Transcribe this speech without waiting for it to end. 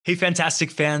Hey,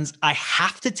 fantastic fans. I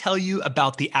have to tell you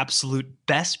about the absolute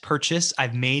best purchase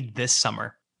I've made this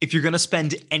summer. If you're going to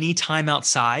spend any time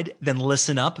outside, then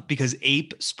listen up because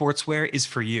Ape Sportswear is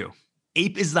for you.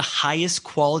 Ape is the highest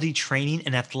quality training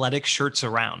and athletic shirts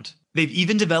around. They've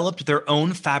even developed their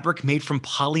own fabric made from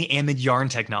polyamide yarn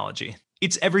technology.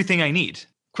 It's everything I need.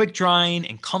 Quick drying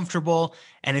and comfortable.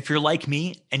 And if you're like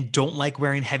me and don't like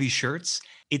wearing heavy shirts,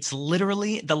 it's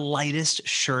literally the lightest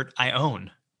shirt I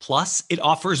own. Plus, it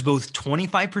offers both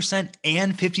 25%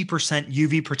 and 50%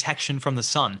 UV protection from the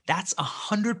sun. That's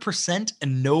 100% a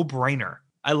no-brainer.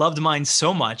 I loved mine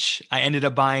so much, I ended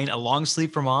up buying a long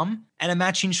sleeve for mom and a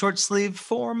matching short sleeve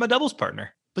for my doubles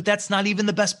partner. But that's not even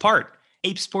the best part.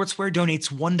 Ape Sportswear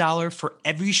donates $1 for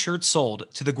every shirt sold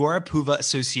to the Guarapuva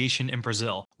Association in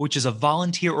Brazil, which is a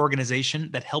volunteer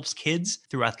organization that helps kids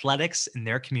through athletics in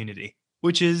their community,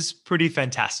 which is pretty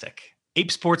fantastic. Ape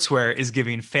Sportswear is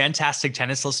giving fantastic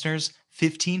tennis listeners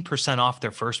 15% off their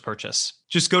first purchase.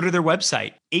 Just go to their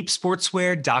website,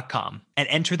 apesportswear.com, and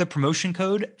enter the promotion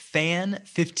code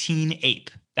FAN15APE.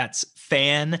 That's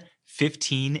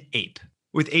FAN15APE.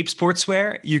 With Ape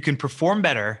Sportswear, you can perform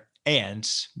better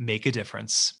and make a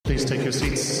difference. Please take your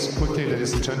seats quickly,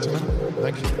 ladies and gentlemen.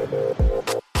 Thank you.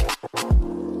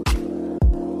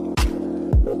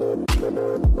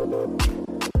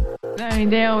 I mean,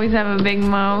 they always have a big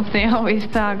mouth. They always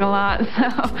talk a lot. So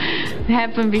it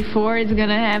happened before. It's going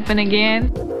to happen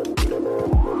again.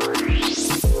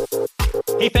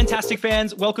 Hey, fantastic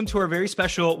fans. Welcome to our very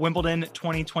special Wimbledon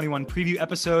 2021 preview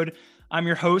episode. I'm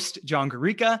your host, John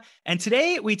Garica, and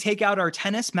today we take out our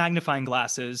tennis magnifying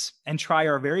glasses and try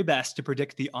our very best to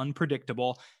predict the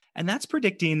unpredictable, and that's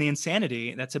predicting the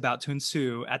insanity that's about to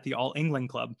ensue at the All England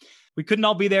Club. We couldn't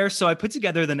all be there, so I put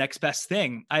together the next best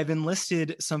thing. I've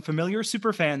enlisted some familiar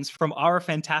superfans from our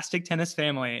fantastic tennis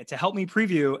family to help me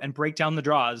preview and break down the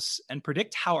draws and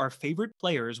predict how our favorite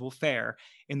players will fare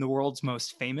in the world's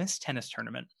most famous tennis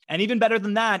tournament. And even better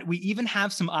than that, we even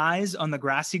have some eyes on the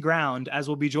grassy ground as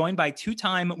we'll be joined by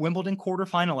two-time Wimbledon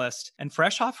quarterfinalist and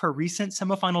fresh off her recent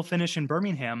semifinal finish in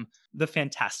Birmingham, the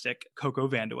fantastic Coco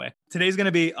Vandeweghe. Today's going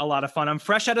to be a lot of fun. I'm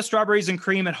fresh out of strawberries and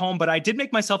cream at home, but I did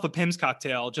make myself a Pimm's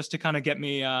cocktail just to kind of get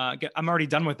me, I'm already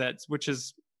done with it, which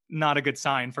is not a good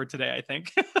sign for today, I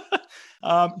think.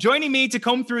 Joining me to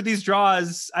comb through these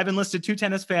draws, I've enlisted two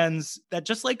tennis fans that,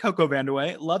 just like Coco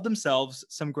Vandeweghe, love themselves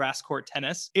some grass court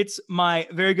tennis. It's my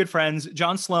very good friends,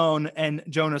 John Sloan and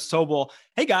Jonas Sobel.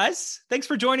 Hey guys, thanks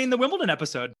for joining the Wimbledon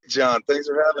episode. John, thanks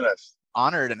for having us.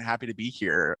 Honored and happy to be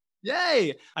here.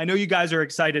 Yay! I know you guys are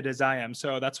excited as I am,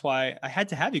 so that's why I had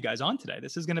to have you guys on today.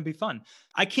 This is going to be fun.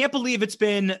 I can't believe it's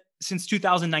been since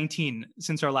 2019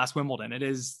 since our last Wimbledon. It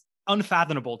is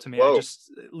unfathomable to me.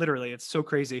 Literally, it's so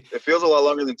crazy. It feels a lot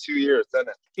longer than 2 years, doesn't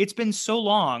it? It's been so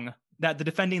long that the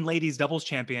defending ladies doubles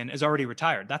champion is already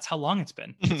retired. That's how long it's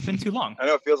been. It's been too long. I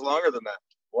know, it feels longer than that.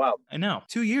 Wow. I know.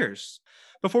 2 years.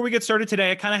 Before we get started today,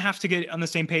 I kind of have to get on the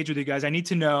same page with you guys. I need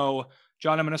to know,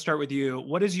 John, I'm going to start with you.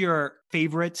 What is your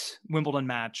favorite Wimbledon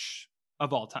match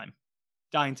of all time?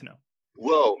 Dying to know.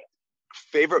 Whoa.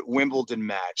 Favorite Wimbledon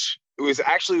match. It was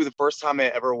actually the first time I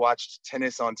ever watched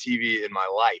tennis on TV in my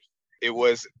life. It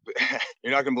was,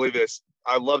 you're not going to believe this.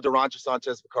 I loved Arantxa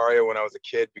Sanchez Vicario when I was a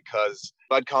kid because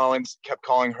Bud Collins kept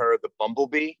calling her the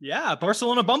Bumblebee. Yeah,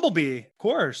 Barcelona Bumblebee, of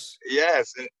course.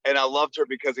 Yes, and I loved her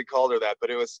because he called her that.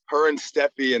 But it was her and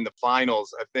Steffi in the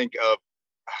finals, I think, of,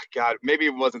 God, maybe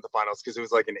it wasn't the finals because it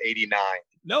was like in 89.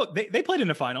 No, they played in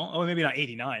the final. Oh, maybe not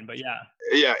 89, but yeah.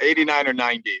 Yeah, 89 or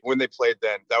 90 when they played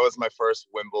then. That was my first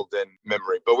Wimbledon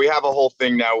memory. But we have a whole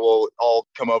thing now. We'll all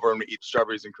come over and eat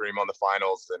strawberries and cream on the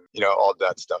finals and, all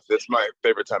that stuff. It's my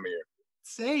favorite time of year.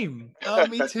 Same. Oh,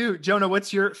 me too. Jonah,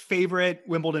 what's your favorite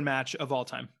Wimbledon match of all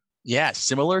time? Yeah,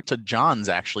 similar to John's,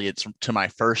 actually. It's to my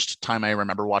first time I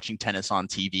remember watching tennis on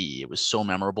TV. It was so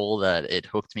memorable that it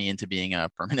hooked me into being a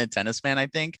permanent tennis fan, I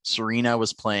think. Serena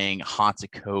was playing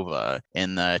Hotzikova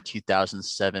in the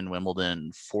 2007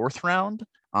 Wimbledon fourth round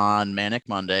on Manic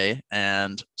Monday.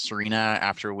 And Serena,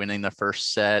 after winning the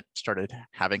first set, started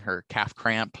having her calf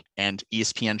cramp. And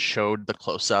ESPN showed the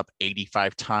close-up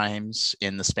 85 times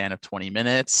in the span of 20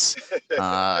 minutes.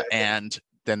 And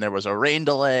then there was a rain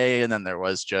delay, and then there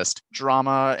was just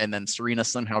drama, and then Serena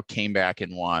somehow came back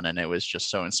and won, and it was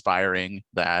just so inspiring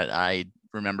that I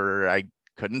remember I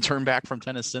couldn't turn back from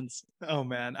tennis since. Oh,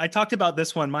 man. I talked about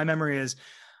this one. My memory is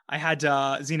I had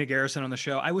Zina Garrison on the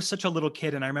show. I was such a little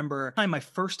kid, and I remember my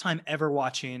first time ever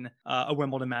watching a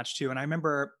Wimbledon match, too, and I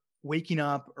remember waking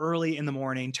up early in the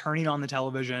morning, turning on the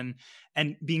television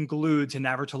and being glued to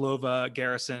Navratilova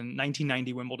Garrison,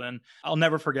 1990 Wimbledon. I'll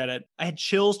never forget it. I had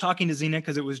chills talking to Zina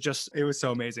because it was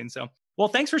so amazing. So Well,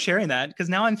 thanks for sharing that, because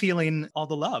now I'm feeling all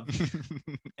the love.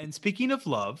 And speaking of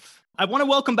love, I want to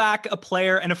welcome back a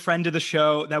player and a friend to the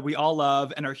show that we all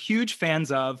love and are huge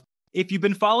fans of. If you've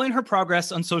been following her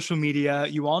progress on social media,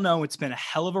 you all know it's been a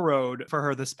hell of a road for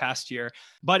her this past year.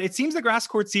 But it seems the grass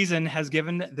court season has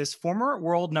given this former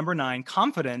world number 9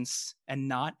 confidence and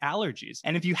not allergies.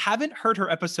 And if you haven't heard her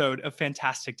episode of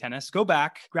Fantastic Tennis, go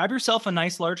back, grab yourself a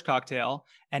nice large cocktail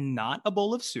and not a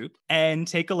bowl of soup, and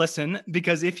take a listen,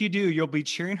 because if you do, you'll be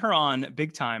cheering her on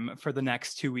big time for the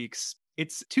next 2 weeks.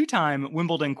 It's 2-time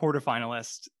Wimbledon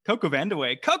quarterfinalist, Coco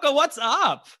Vandeweghe. Coco, what's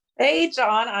up? Hey,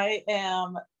 John, I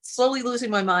am slowly losing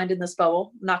my mind in this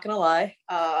bubble. I'm not going to lie.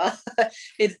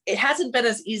 It hasn't been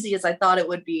as easy as I thought it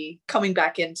would be coming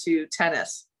back into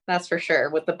tennis. That's for sure,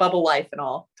 with the bubble life and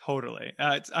all. Totally.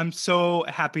 I'm so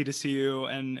happy to see you.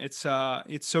 And it's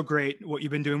so great what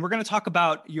you've been doing. We're going to talk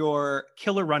about your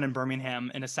killer run in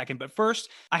Birmingham in a second. But first,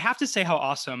 I have to say how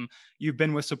awesome you've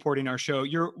been with supporting our show.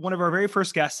 You're one of our very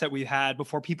first guests that we had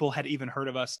before people had even heard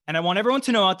of us. And I want everyone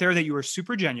to know out there that you are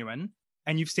super genuine.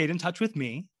 And you've stayed in touch with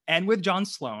me and with John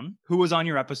Sloan, who was on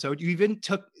your episode. You even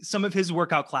took some of his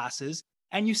workout classes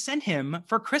and you sent him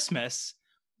for Christmas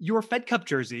your Fed Cup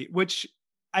jersey, which,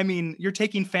 I mean, you're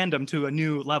taking fandom to a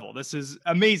new level. This is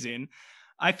amazing.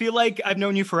 I feel like I've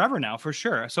known you forever now, for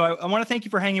sure. So I want to thank you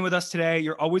for hanging with us today.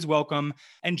 You're always welcome.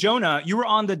 And Jonah, you were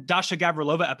on the Dasha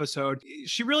Gavrilova episode.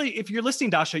 She really, if you're listening,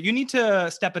 Dasha, you need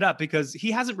to step it up, because he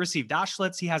hasn't received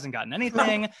Dashlets. He hasn't gotten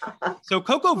anything. So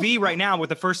Coco V right now with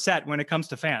the first set when it comes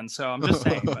to fans. So I'm just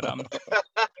saying, but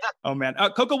oh man.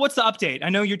 Coco, what's the update? I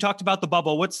know you talked about the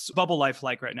bubble. What's bubble life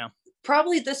like right now?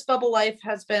 Probably this bubble life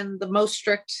has been the most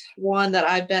strict one that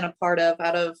I've been a part of.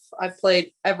 I've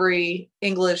played every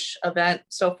English event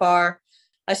so far.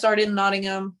 I started in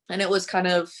Nottingham, and it was kind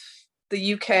of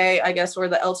the UK, I guess, or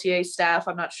the LTA staff.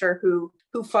 I'm not sure who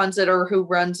funds it or who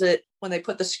runs it when they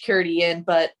put the security in,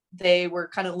 but they were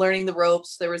kind of learning the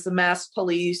ropes. There was a masked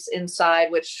police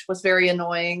inside, which was very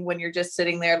annoying when you're just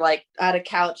sitting there like at a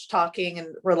couch talking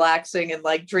and relaxing and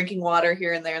like drinking water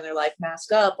here and there. And they're like,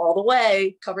 mask up all the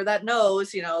way, cover that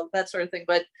nose, that sort of thing.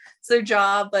 But it's their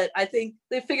job. But I think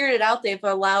they figured it out. They've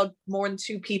allowed more than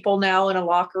 2 people now in a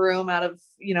locker room out of,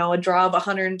 a draw of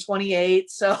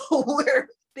 128. So we're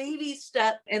baby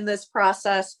step in this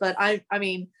process. But I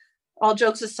mean, all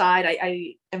jokes aside,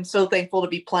 I am so thankful to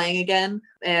be playing again.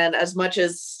 And as much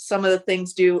as some of the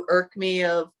things do irk me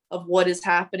of what is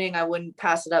happening, I wouldn't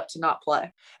pass it up to not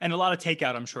play. And a lot of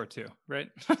takeout, I'm sure, too, right?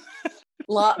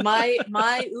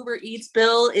 My Uber Eats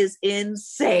bill is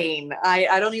insane.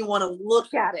 I don't even want to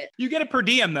look at it. You get a per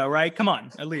diem, though, right? Come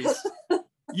on, at least.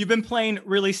 You've been playing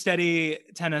really steady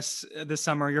tennis this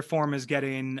summer. Your form is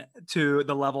getting to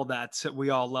the level that we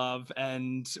all love,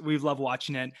 and we've loved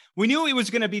watching it. We knew it was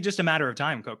going to be just a matter of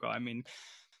time, Coco. I mean,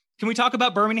 can we talk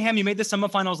about Birmingham? You made the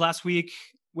semifinals last week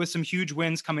with some huge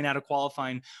wins coming out of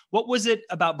qualifying. What was it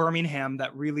about Birmingham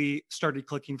that really started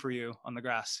clicking for you on the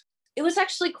grass? It was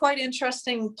actually quite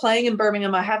interesting playing in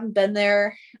Birmingham. I haven't been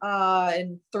there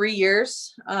in 3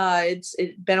 years. It's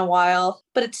been a while,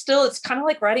 but it's kind of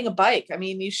like riding a bike. I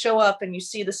mean, you show up and you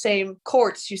see the same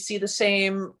courts, you see the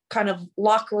same kind of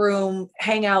locker room,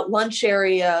 hangout, lunch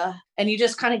area, and you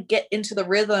just kind of get into the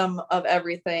rhythm of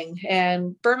everything.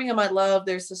 And Birmingham, I love.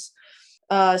 There's this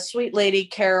sweet lady,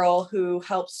 Carol, who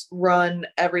helps run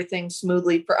everything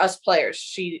smoothly for us players.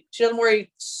 She doesn't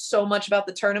worry so much about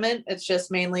the tournament. It's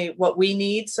just mainly what we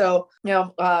need. So,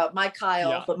 my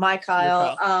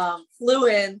Kyle flew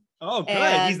in. Oh,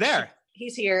 good. He's there.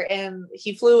 He's here, and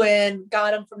he flew in,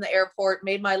 got him from the airport,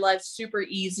 made my life super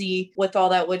easy with all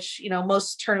that, which,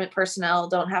 most tournament personnel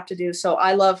don't have to do. So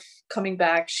I love coming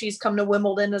back. She's come to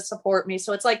Wimbledon to support me.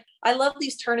 So it's like, I love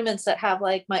these tournaments that have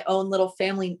like my own little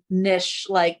family niche,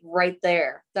 like right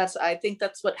there. I think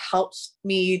that's what helps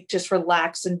me just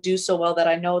relax and do so well, that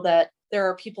I know that there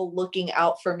are people looking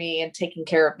out for me and taking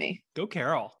care of me. Go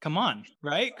Carol. Come on.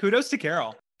 Right. Kudos to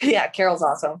Carol. Yeah. Carol's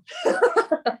awesome.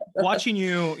 Watching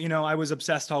you, I was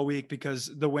obsessed all week because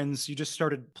the wins, you just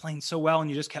started playing so well and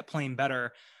you just kept playing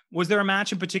better. Was there a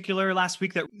match in particular last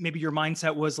week that maybe your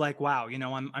mindset was like, wow,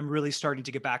 I'm really starting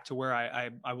to get back to where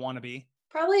I want to be?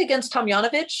 Probably against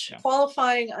Tomljanovic. Yeah.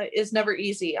 Qualifying is never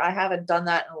easy. I haven't done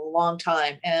that in a long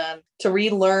time. And to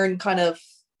relearn kind of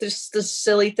just the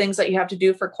silly things that you have to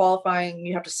do for qualifying.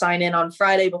 You have to sign in on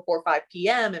Friday before 5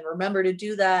 p.m. and remember to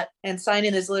do that. And sign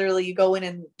in is literally you go in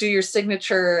and do your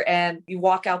signature and you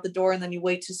walk out the door and then you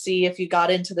wait to see if you got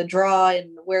into the draw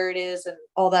and where it is and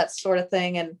all that sort of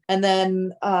thing. And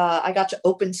then I got to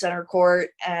open center court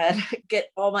and get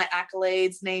all my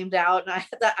accolades named out. And I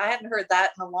hadn't heard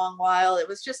that in a long while. It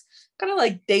was just kind of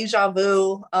like deja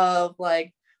vu of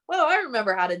like, well, I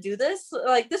remember how to do this.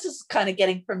 Like, this is kind of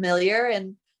getting familiar.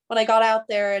 And when I got out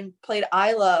there and played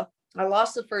Isla, I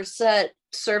lost the first set,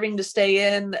 serving to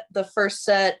stay in the first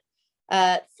set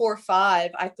at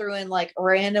 4-5. I threw in like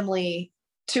randomly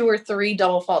 2 or 3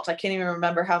 double faults. I can't even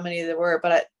remember how many there were,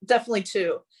 but definitely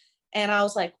 2. And I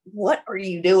was like, what are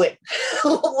you doing?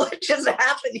 What just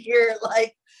happened here?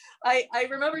 Like, I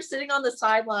remember sitting on the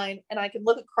sideline and I could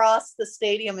look across the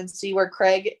stadium and see where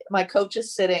Craig, my coach,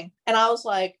 is sitting. And I was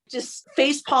like, just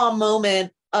facepalm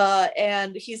moment.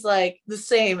 And he's like the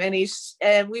same.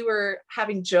 And we were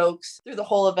having jokes through the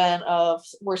whole event of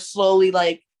we're slowly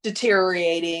like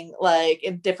deteriorating like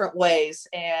in different ways.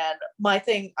 And my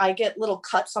thing, I get little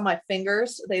cuts on my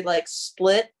fingers. They like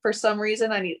split for some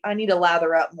reason. I need to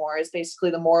lather up more is basically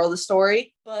the moral of the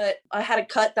story. But I had a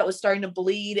cut that was starting to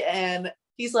bleed, and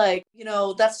he's like,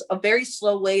 that's a very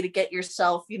slow way to get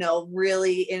yourself,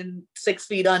 really in 6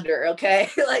 feet under. Okay.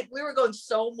 Like, we were going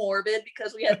so morbid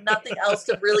because we had nothing else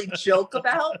to really joke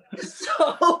about.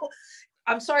 So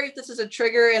I'm sorry if this is a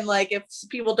trigger and like, if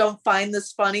people don't find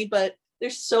this funny, but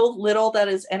there's so little that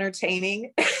is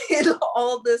entertaining in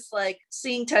all this, like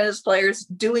seeing tennis players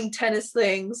doing tennis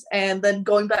things and then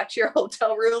going back to your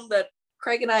hotel room, that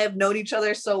Craig and I have known each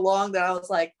other so long that I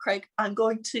was like, Craig, I'm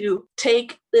going to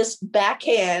take this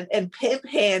backhand and pimp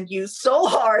hand you so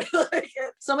hard. Like,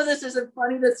 some of this isn't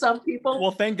funny to some people.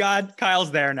 Well, thank God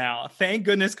Kyle's there now. Thank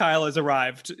goodness Kyle has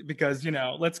arrived because,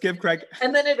 let's give Craig.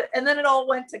 And then it all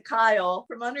went to Kyle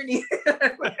from underneath.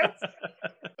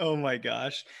 Oh my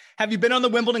gosh. Have you been on the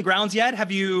Wimbledon grounds yet?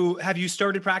 Have you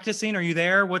started practicing? Are you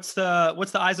there? What's the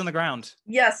eyes on the ground?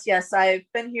 Yes. I've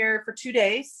been here for 2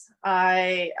 days.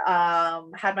 I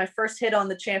had my first hit on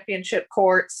the championship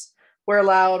courts. We're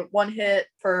allowed 1 hit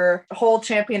for the whole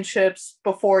championships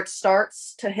before it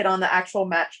starts to hit on the actual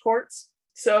match courts.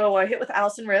 So I hit with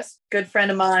Allison Risk, good friend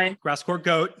of mine. Grass court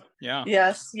goat. Yeah.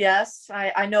 Yes.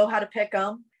 I know how to pick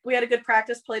them. We had a good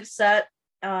practice, played a set.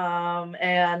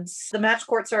 And the match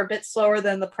courts are a bit slower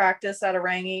than the practice at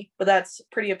Arangi, but that's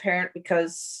pretty apparent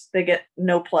because they get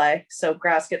no play. So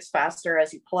grass gets faster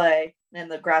as you play,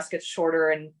 and the grass gets shorter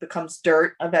and becomes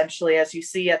dirt eventually, as you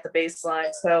see at the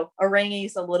baseline. So Arangi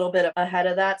is a little bit ahead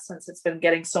of that since it's been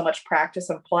getting so much practice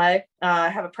and play. I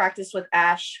have a practice with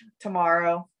Ash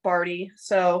tomorrow, Barty.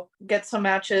 So get some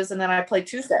matches, and then I play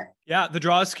Tuesday. Yeah, the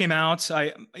draws came out.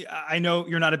 I know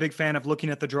you're not a big fan of looking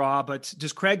at the draw, but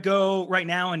does Craig go right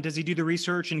now, and does he do the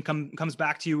research and comes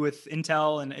back to you with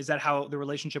intel? And is that how the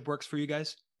relationship works for you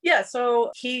guys? Yeah,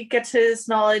 so he gets his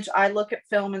knowledge. I look at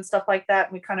film and stuff like that,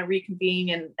 and we kind of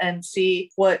reconvene and see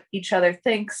what each other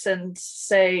thinks and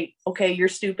say, okay, you're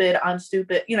stupid, I'm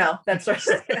stupid, that sort of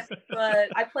thing. But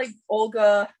I played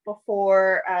Olga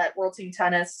before at World Team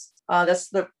Tennis.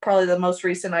 That's probably the most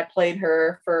recent. I played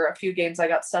her for a few games. I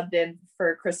got subbed in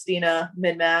for Christina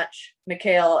mid-match,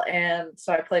 Mikhail, and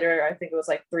so I played her, I think it was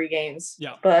like 3 games.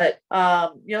 Yeah. But,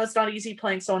 it's not easy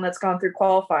playing someone that's gone through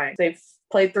qualifying. They've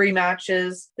played 3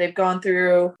 matches. They've gone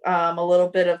through a little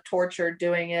bit of torture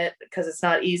doing it because it's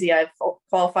not easy. I've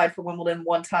qualified for Wimbledon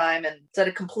 1 time, and it's at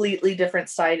a completely different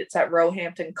site. It's at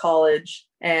Roehampton College,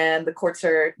 and the courts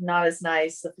are not as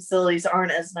nice. The facilities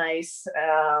aren't as nice.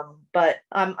 But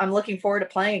I'm looking forward to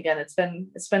playing again. It's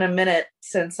been a minute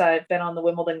since I've been on the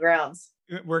Wimbledon grounds.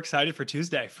 We're excited for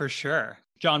Tuesday for sure.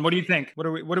 John, what do you think? What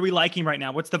are we liking right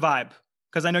now? What's the vibe?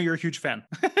 Because I know you're a huge fan.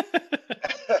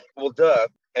 Well, duh.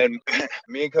 And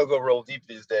me and Coco roll deep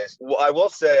these days. Well, I will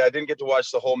say I didn't get to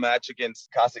watch the whole match against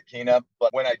Kasatkina,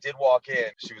 but when I did walk in,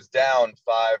 she was down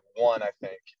 5-1, I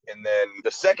think. And then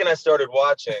the second I started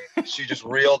watching, she just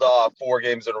reeled off 4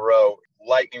 games in a row.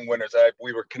 Lightning winners.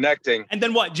 We were connecting. And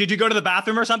then what? Did you go to the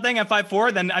bathroom or something at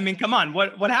 5-4? Then, come on.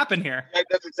 What happened here?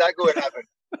 That's exactly what happened.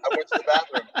 I went to the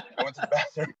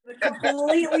bathroom.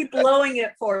 Completely blowing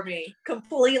it for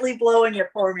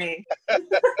me.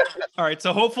 All right.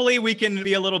 So hopefully we can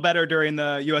be a little better during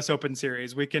the US Open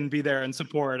series. We can be there and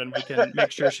support, and we can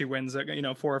make sure she wins,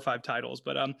 4 or 5 titles.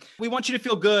 But we want you to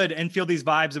feel good and feel these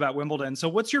vibes about Wimbledon. So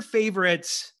what's your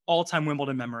favorite all-time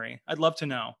Wimbledon memory? I'd love to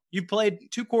know. You've played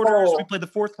 2 quarters. We played the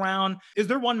 4th round. Is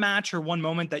there one match or one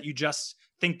moment that you just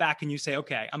think back and you say,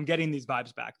 okay, I'm getting these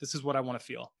vibes back. This is what I want to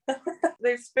feel.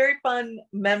 There's very fun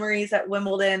memories at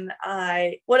Wimbledon.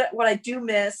 What I do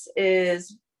miss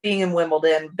is being in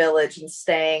Wimbledon Village and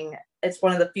staying. It's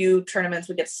one of the few tournaments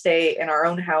we get to stay in our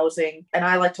own housing. And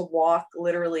I like to walk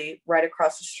literally right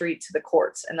across the street to the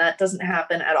courts. And that doesn't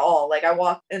happen at all. Like, I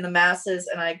walk in the masses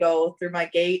and I go through my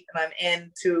gate and I'm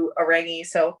into Arangi.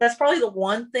 So that's probably the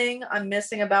one thing I'm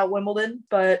missing about Wimbledon.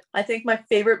 But I think my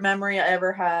favorite memory I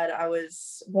ever had, I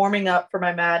was warming up for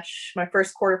my match, my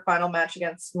first quarterfinal match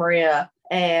against Maria.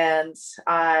 And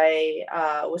I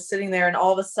was sitting there, and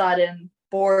all of a sudden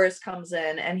Boris comes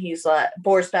in, and he's like,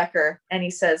 Boris Becker, and he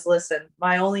says, listen,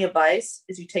 my only advice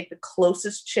is you take the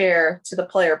closest chair to the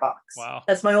player box. Wow.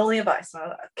 That's my only advice. And I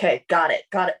was like, okay, got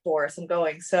it, Boris, I'm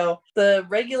going. So the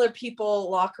regular people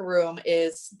locker room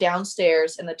is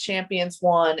downstairs, and the champions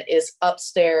one is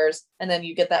upstairs. And then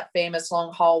you get that famous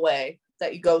long hallway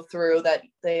that you go through that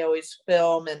they always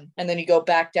film. And then you go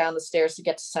back down the stairs to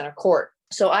get to center court.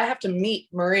 So I have to meet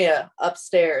Maria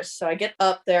upstairs. So I get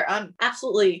up there. I'm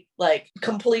absolutely like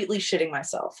completely shitting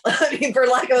myself. I mean, for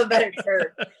lack of a better term.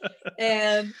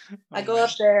 And I go up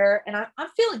there, and I'm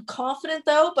feeling confident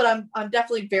though, but I'm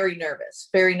definitely very nervous.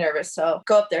 So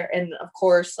go up there, and of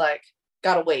course, like,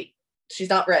 gotta wait. She's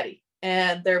not ready.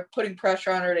 And they're putting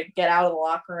pressure on her to get out of the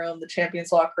locker room, the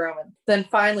champions locker room. And then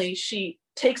finally she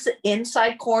takes the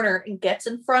inside corner and gets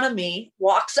in front of me,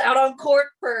 walks out on court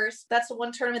first. That's the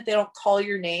one tournament they don't call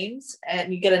your names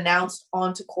and you get announced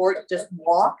onto court, just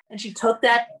walk. And she took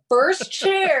that first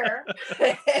chair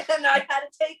and I had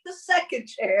to take the second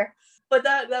chair. But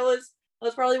that was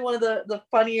probably one of the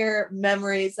funnier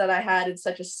memories that I had in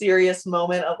such a serious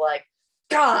moment of like,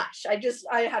 gosh,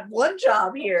 I had one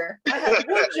job here. I had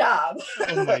one job.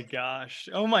 Oh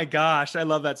my gosh. I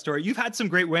love that story. You've had some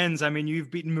great wins. I mean,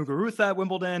 you've beaten Muguruza at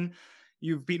Wimbledon.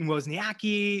 You've beaten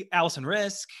Wozniacki, Alison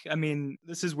Risk. I mean,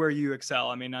 this is where you excel.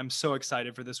 I mean, I'm so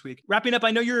excited for this week. Wrapping up,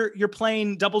 I know you're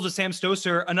playing doubles with Sam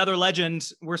Stosur, another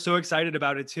legend. We're so excited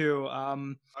about it too. Are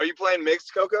you playing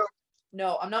mixed, Coco?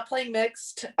 No, I'm not playing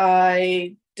mixed.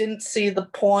 I didn't see the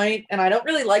point, and I don't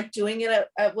really like doing it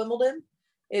at Wimbledon.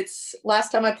 It's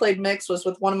last time I played mixed was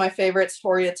with one of my favorites,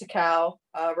 Horia Takau,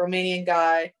 a Romanian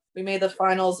guy. We made the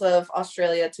finals of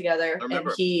Australia together, and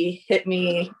he hit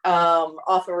me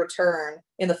off a return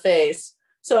in the face.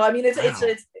 So I mean, it's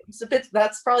a bit.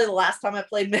 That's probably the last time I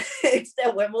played mixed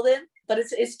at Wimbledon. But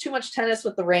it's too much tennis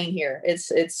with the rain here.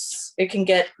 It can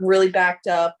get really backed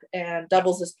up, and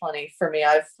doubles is plenty for me.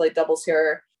 I've played doubles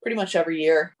here pretty much every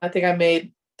year. I think I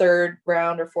made third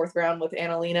round or fourth round with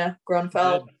Annalena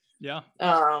Grunfeld. Yeah.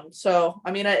 So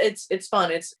I mean, it's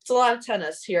fun. It's a lot of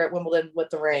tennis here at Wimbledon with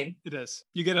the rain. It is.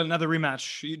 You get another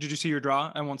rematch. Did you see your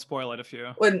draw? I won't spoil it if you.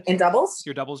 In doubles?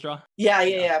 Your doubles draw?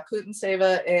 Yeah.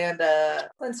 Putintseva and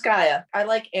Plinskaya. I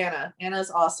like Anna. Anna's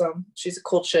awesome. She's a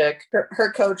cool chick.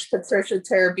 Her coach Patricia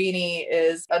Terabini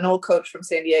is an old coach from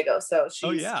San Diego. So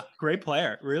she's great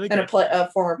player. Really good. And a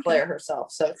former player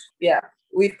herself. So yeah.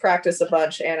 We've practiced a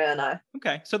bunch, Anna and I.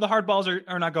 Okay, so the hard balls are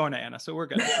not going to Anna, so we're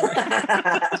good.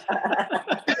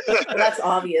 That's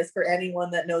obvious for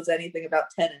anyone that knows anything about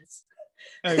tennis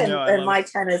and my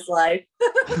tennis life.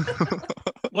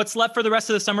 What's left for the rest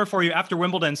of the summer for you after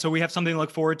Wimbledon? So we have something to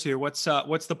look forward to. What's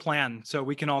the plan so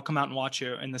we can all come out and watch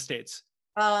you in the States?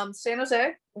 San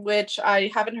Jose, which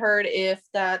I haven't heard if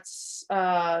that's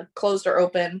closed or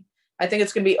open. I think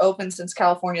it's going to be open since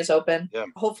California's open. Yeah.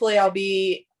 Hopefully I'll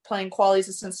be playing qualies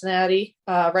in Cincinnati.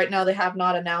 Right now they have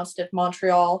not announced if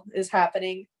Montreal is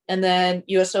happening. And then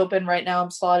US Open right now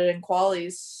I'm slotted in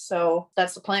qualies. So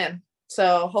that's the plan.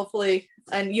 So hopefully,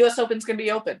 and US Open's going to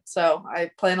be open. So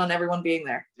I plan on everyone being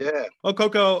there. Yeah. Well,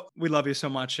 Coco, we love you so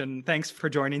much. And thanks for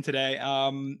joining today.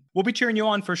 We'll be cheering you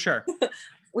on for sure.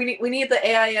 We need the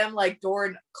AIM like door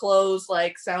and close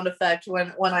like sound effect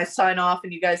when I sign off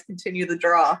and you guys continue the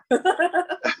draw.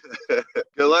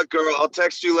 Good luck, girl. I'll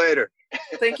text you later.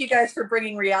 Thank you guys for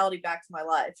bringing reality back to my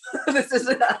life. This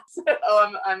is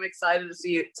I'm excited to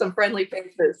see some friendly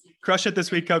faces. Crush it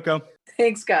this week, Coco.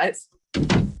 Thanks, guys.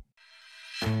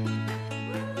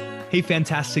 Hey,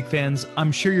 Fantastic fans.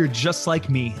 I'm sure you're just like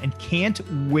me and can't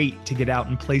wait to get out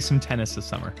and play some tennis this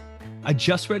summer. I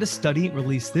just read a study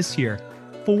released this year.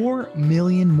 4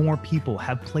 million more people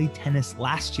have played tennis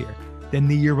last year than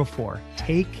the year before.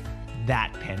 Take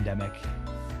that, pandemic.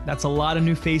 That's a lot of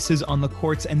new faces on the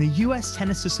courts, and the U.S.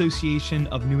 Tennis Association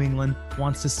of New England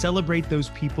wants to celebrate those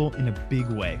people in a big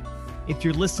way. If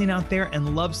you're listening out there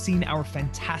and love seeing our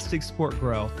fantastic sport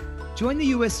grow, join the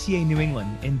USTA New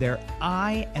England in their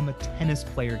I Am a Tennis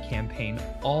Player campaign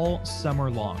all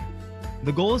summer long.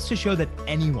 The goal is to show that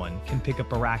anyone can pick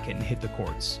up a racket and hit the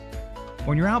courts.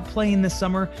 When you're out playing this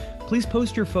summer, please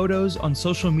post your photos on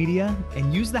social media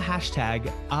and use the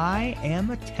hashtag I Am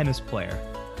a Tennis Player.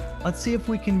 Let's see if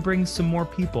we can bring some more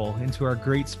people into our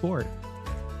great sport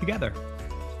together.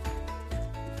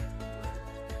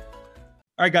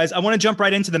 All right, guys, I want to jump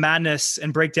right into the madness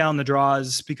and break down the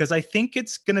draws because I think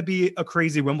it's going to be a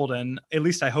crazy Wimbledon. At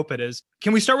least I hope it is.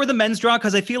 Can we start with the men's draw?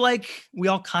 Because I feel like we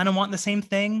all kind of want the same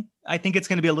thing. I think it's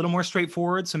going to be a little more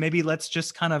straightforward. So maybe let's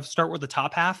just kind of start with the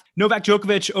top half. Novak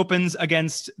Djokovic opens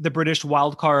against the British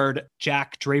wildcard,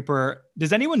 Jack Draper.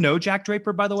 Does anyone know Jack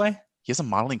Draper, by the way? He has a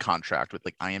modeling contract with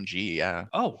like IMG. Yeah.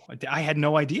 Oh, I had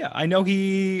no idea. I know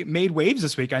he made waves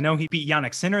this week. I know he beat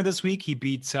Jannik Sinner this week. He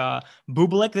beat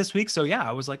Bublik this week. So yeah,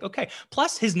 I was like, okay.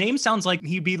 Plus his name sounds like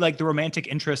he'd be like the romantic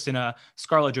interest in a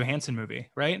Scarlett Johansson movie,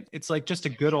 right? It's like just a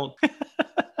good old...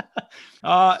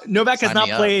 Novak has not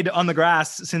played on the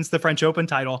grass since the French Open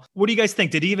title. What do you guys think?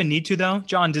 Did he even need to though?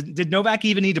 John, did Novak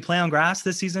even need to play on grass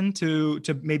this season to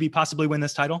maybe possibly win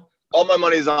this title? All my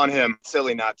money's on him.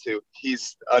 Silly not to.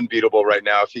 He's unbeatable right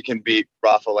now. If he can beat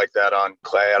Rafa like that on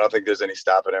clay, I don't think there's any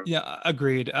stopping him. Yeah,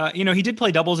 agreed. He did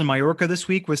play doubles in Mallorca this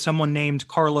week with someone named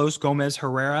Carlos Gomez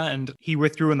Herrera, and he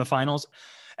withdrew in the finals.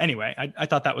 Anyway, I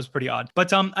thought that was pretty odd.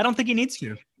 But I don't think he needs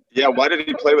to. Yeah, why did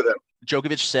he play with him?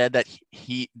 Djokovic said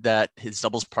that his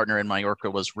doubles partner in Mallorca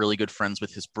was really good friends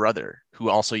with his brother, who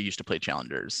also used to play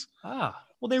challengers.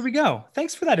 Well, there we go.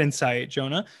 Thanks for that insight,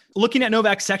 Jonah. Looking at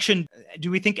Novak's section,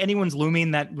 do we think anyone's looming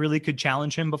that really could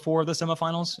challenge him before the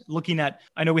semifinals?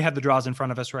 I know we have the draws in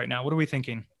front of us right now. What are we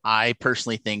thinking? I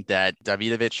personally think that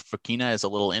Davidovich Fokina is a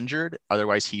little injured.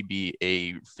 Otherwise, he'd be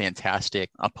a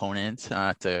fantastic opponent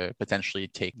to potentially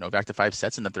take Novak to 5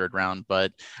 sets in the third round.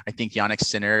 But I think Jannik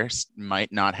Sinner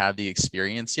might not have the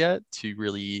experience yet to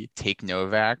really take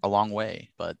Novak a long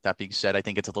way. But that being said, I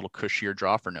think it's a little cushier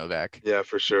draw for Novak. Yeah,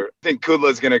 for sure. I think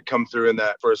Kudla's going to come through in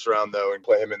that first round, though, and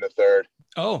play him in the third.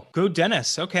 Oh, go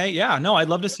Dennis. Okay. Yeah, no, I'd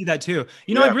love to see that too.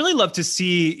 I'd really love to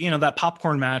see, that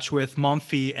popcorn match with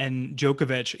Monfils and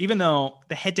Djokovic, even though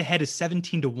the head-to-head is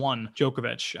 17-1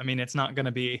 Djokovic. I mean, it's not going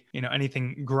to be,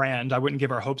 anything grand. I wouldn't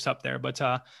give our hopes up there, but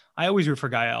I always root for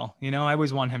Gael. I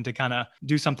always want him to kind of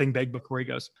do something big before he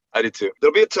goes. I do too.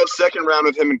 There'll be a tough second round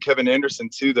with him and Kevin Anderson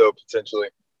too, though, potentially.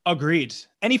 Agreed.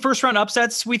 Any first round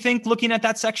upsets, we think, looking at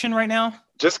that section right now?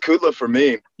 Just Kudla for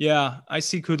me. Yeah, I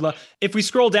see Kudla. If we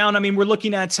scroll down, we're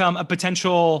looking at a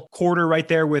potential quarter right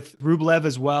there with Rublev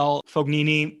as well.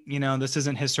 Fognini, this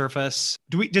isn't his surface.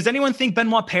 Does anyone think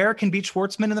Benoit Paire can beat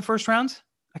Schwartzman in the first round?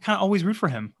 I kind of always root for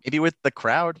him. Maybe with the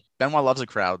crowd. Benoit loves a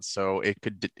crowd, so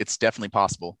it's definitely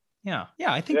possible. Yeah,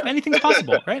 I think anything's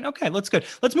possible, right? Okay, let's good.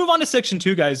 Let's move on to section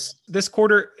 2, guys. This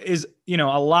quarter is,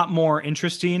 a lot more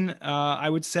interesting,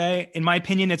 I would say. In my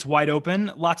opinion, it's wide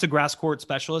open. Lots of grass court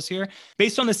specialists here.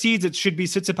 Based on the seeds, it should be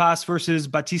Tsitsipas versus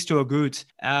Baptiste Agut,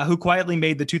 who quietly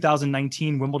made the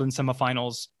 2019 Wimbledon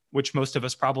semifinals, which most of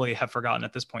us probably have forgotten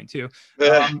at this point too.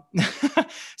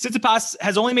 Tsitsipas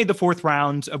has only made the 4th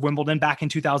round of Wimbledon back in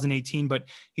 2018, but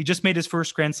he just made his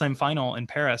first Grand Slam final in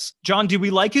Paris. John, do we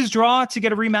like his draw to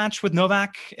get a rematch with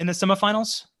Novak in the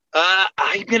semifinals?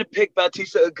 I'm going to pick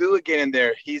Baptiste Agut again in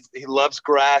there. He loves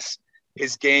grass.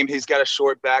 His game, he's got a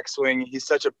short backswing. He's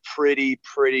such a pretty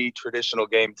traditional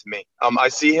game to me. I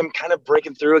see him kind of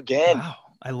breaking through again.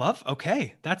 Wow,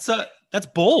 okay. That's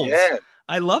bold. Yeah.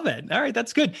 I love it. All right,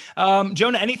 that's good.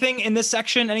 Jonah, anything in this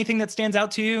section, anything that stands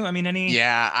out to you?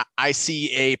 Yeah, I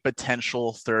see a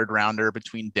potential third rounder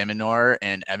between de Minaur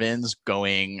and Evans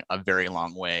going a very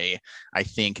long way. I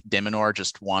think de Minaur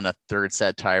just won a 3rd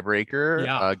set tiebreaker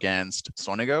against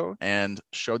Sonego and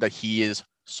showed that he is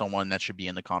someone that should be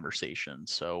in the conversation.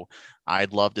 So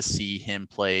I'd love to see him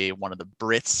play one of the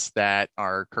Brits that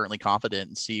are currently confident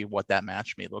and see what that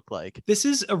match may look like. This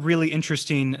is a really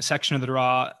interesting section of the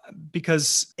draw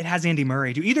because it has Andy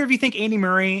Murray. Do either of you think Andy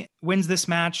Murray wins this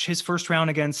match, his first round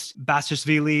against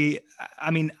Basilashvili?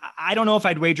 I don't know if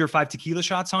I'd wager 5 tequila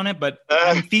shots on it, but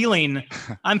I'm feeling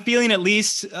at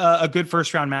least a good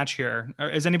first round match here.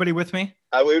 Is anybody with me?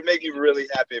 I would make you really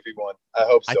happy if he won. I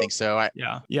hope so. I think so.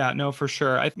 Yeah, no, for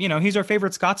sure. He's our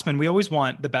favorite Scotsman. We always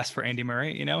want the best for Andy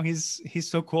Murray. He's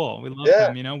so cool. We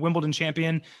love him. Wimbledon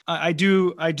champion. I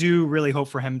do really hope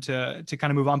for him to kind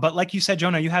of move on. But like you said,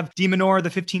 Jonah, you have de Minaur, the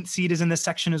 15th seed, is in this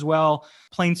section as well,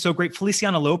 playing so great.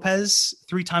 Feliciano Lopez,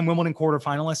 3-time Wimbledon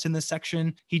quarterfinalist in this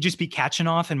section. He just beat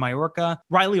Kachanov in Mallorca.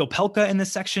 Riley Opelka in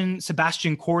this section.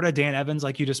 Sebastian Korda, Dan Evans,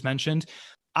 like you just mentioned.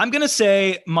 I'm going to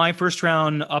say my first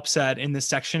round upset in this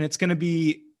section, it's going to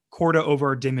be Korda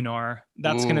over de Minaur.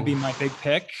 That's going to be my big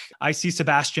pick. I see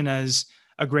Sebastian as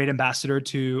a great ambassador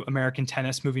to American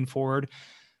tennis moving forward.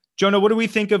 Jonah, what do we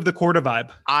think of the Korda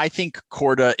vibe? I think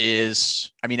Korda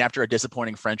is, after a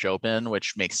disappointing French Open,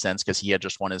 which makes sense because he had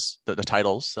just won the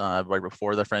titles right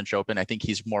before the French Open. I think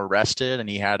he's more rested, and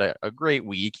he had a great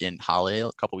week in Halle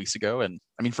a couple weeks ago. And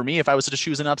for me, if I was to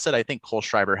choose an upset, I think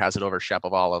Kohlschreiber has it over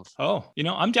Shapovalov. Oh,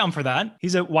 I'm down for that.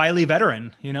 He's a wily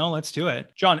veteran. Let's do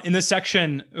it. John, in this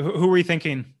section, who are we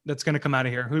thinking that's going to come out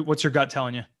of here? What's your gut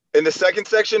telling you? In the second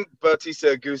section, Bautista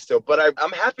Augusto. But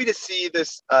I'm happy to see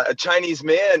this a Chinese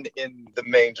man in the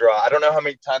main draw. I don't know how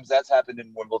many times that's happened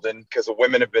in Wimbledon because the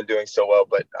women have been doing so well,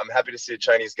 but I'm happy to see a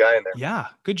Chinese guy in there. Yeah,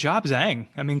 good job, Zhang.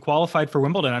 Qualified for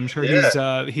Wimbledon. I'm sure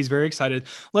he's very excited.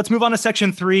 Let's move on to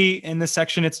section 3. In this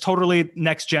section, it's totally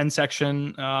next gen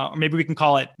section, or maybe we can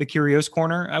call it the Kyrgios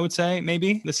corner. I would say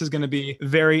maybe this is going to be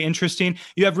very interesting.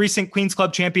 You have recent Queens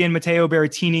Club champion Matteo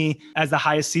Berrettini as the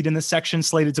highest seed in this section,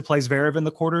 slated to play Zverev in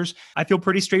the quarters. I feel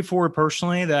pretty straightforward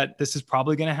personally that this is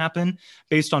probably going to happen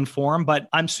based on form, but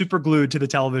I'm super glued to the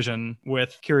television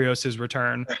with Kyrgios's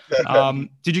return.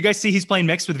 Did you guys see he's playing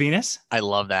mixed with Venus? I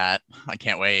love that. I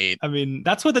can't wait.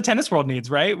 That's what the tennis world needs,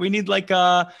 right? We need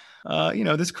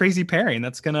this crazy pairing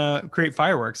that's going to create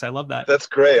fireworks. I love that. That's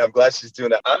great. I'm glad she's doing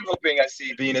that. I'm hoping I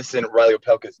see Venus in Riley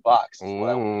Opelka's box.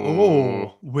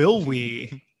 Oh, will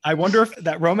we? I wonder if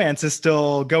that romance is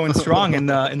still going strong in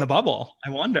the bubble.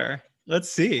 I wonder. Let's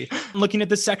see. Looking at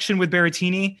this section with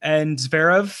Berrettini and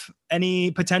Zverev,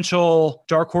 any potential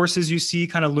dark horses you see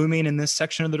kind of looming in this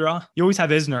section of the draw? You always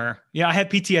have Isner. Yeah, I have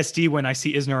PTSD when I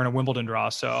see Isner in a Wimbledon draw.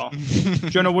 So,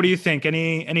 Jonah, what do you think?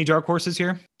 Any dark horses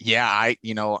here? Yeah,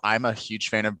 I'm a huge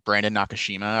fan of Brandon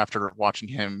Nakashima after watching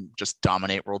him just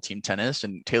dominate World Team Tennis.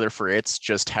 And Taylor Fritz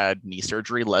just had knee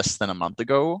surgery less than a month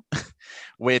ago,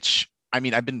 which...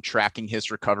 I've been tracking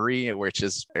his recovery, which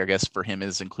is, I guess for him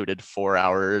is included 4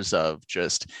 hours of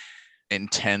just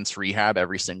intense rehab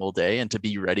every single day. And to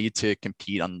be ready to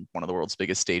compete on one of the world's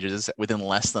biggest stages within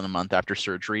less than a month after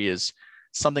surgery is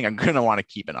something I'm going to want to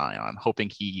keep an eye on. I'm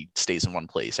hoping he stays in one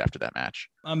place after that match.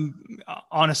 I'm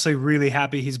honestly really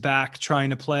happy he's back trying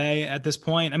to play at this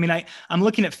point. I'm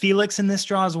looking at Felix in this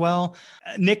draw as well.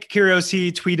 Nick Kyrgios,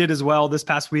 he tweeted as well this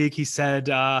past week. He said,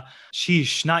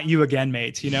 sheesh, not you again,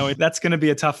 mate. That's going to be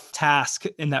a tough task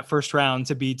in that first round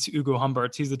to beat Ugo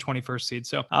Humberts. He's the 21st seed.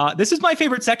 So this is my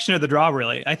favorite section of the draw,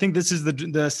 really. I think this is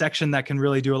the section that can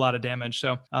really do a lot of damage.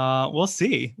 So we'll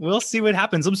see. We'll see what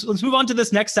happens. Let's move on to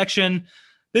this next section.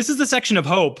 This is the section of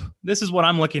hope. This is what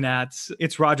I'm looking at.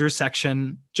 It's Roger's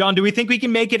section. John, do we think we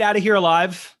can make it out of here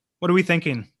alive? What are we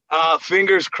thinking?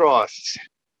 Fingers crossed.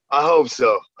 I hope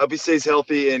so. I hope he stays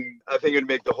healthy, and I think it would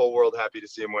make the whole world happy to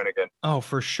see him win again. Oh,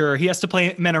 for sure. He has to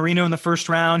play Mannarino in the first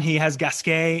round. He has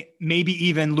Gasquet, maybe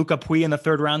even Luca Pouille in the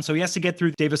third round. So he has to get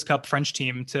through the Davis Cup French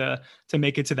team to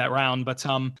make it to that round. But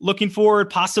looking forward,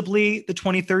 possibly the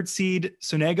 23rd seed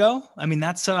Sonego.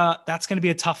 That's going to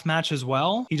be a tough match as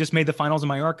well. He just made the finals in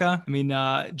Mallorca.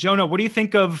 Jonah, what do you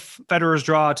think of Federer's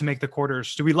draw to make the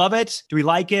quarters? Do we love it? Do we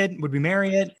like it? Would we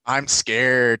marry it? I'm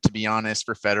scared, to be honest,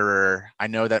 for Federer. I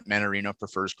know that Mannarino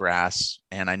prefers grass,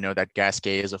 and I know that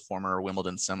Gasquet is a former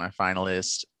Wimbledon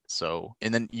semifinalist. So,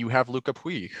 and then you have Luca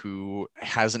Pouille, who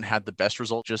hasn't had the best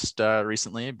result just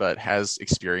recently, but has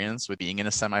experience with being in a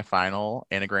semifinal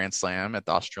and a Grand Slam at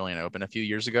the Australian Open a few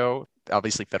years ago.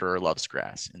 Obviously, Federer loves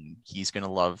grass, and he's going to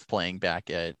love playing back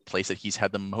at a place that he's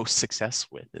had the most success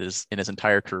with in his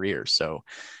entire career. So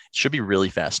it should be really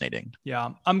fascinating. Yeah,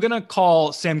 I'm going to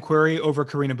call Sam Querrey over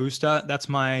Carina Busta. That's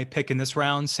my pick in this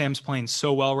round. Sam's playing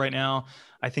so well right now.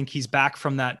 I think he's back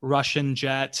from that Russian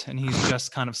jet, and he's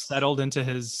just kind of settled into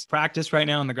his practice right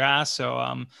now in the grass. So,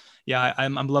 I'm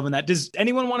loving that. Does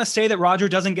anyone want to say that Roger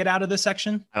doesn't get out of this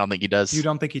section? I don't think he does. You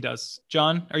don't think he does?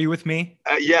 John, are you with me?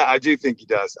 Yeah, I do think he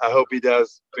does. I hope he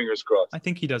does. Fingers crossed. I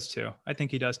think he does too.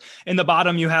 In the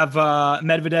bottom, you have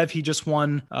Medvedev. He just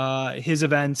won his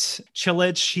event.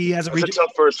 Cilic, he has a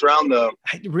tough first round, though.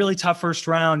 Really tough first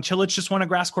round. Cilic just won a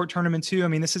grass court tournament too.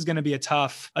 This is going to be a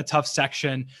tough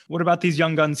section. What about these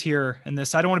young guns here in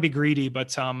this? I don't want to be greedy,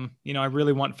 but I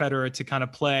really want Federer to kind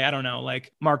of play, I don't know,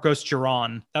 like Marcos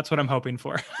Giron. That's what I'm hoping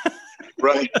for.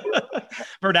 Right.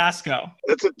 Verdasco.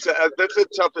 That's the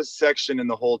toughest section in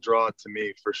the whole draw to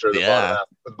me, for sure. The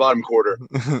bottom quarter.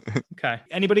 Okay.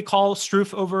 Anybody call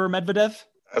Struff over Medvedev?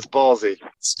 That's ballsy.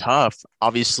 It's tough.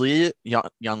 Obviously,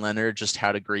 Jan-Lennard just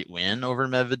had a great win over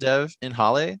Medvedev in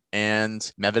Halle,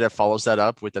 and Medvedev follows that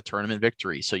up with a tournament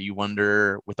victory. So you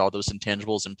wonder, with all those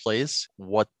intangibles in place,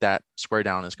 what that square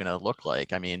down is going to look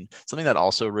like. Something that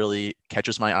also really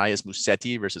catches my eye is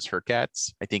Musetti versus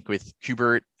Hurkacz. I think with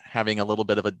Hubert having a little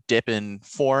bit of a dip in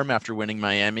form after winning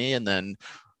Miami, and then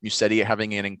Musetti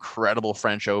having an incredible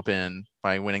French Open,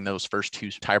 by winning those first 2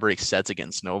 tiebreak sets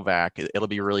against Novak. It'll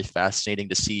be really fascinating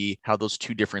to see how those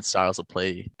 2 different styles of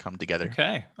play come together.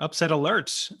 Okay. Upset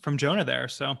alerts from Jonah there.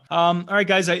 So, all right,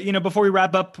 guys, before we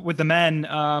wrap up with the men,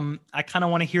 I kind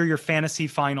of want to hear your fantasy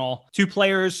final. 2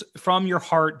 players from your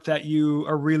heart that you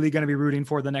are really going to be rooting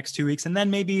for the next 2 weeks. And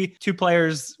then maybe 2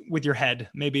 players with your head,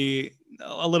 maybe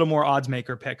a little more odds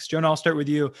maker picks. Jonah, I'll start with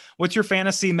you. What's your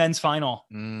fantasy men's final?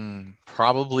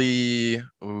 Probably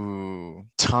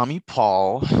Tommy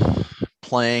Paul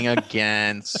playing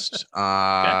against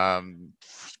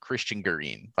Christian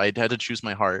Garin. If I had to choose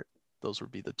my heart, those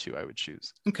would be the 2 I would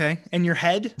choose. Okay. And your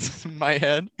head? My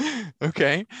head?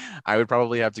 Okay. I would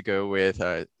probably have to go with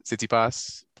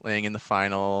Tsitsipas playing in the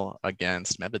final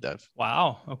against Medvedev.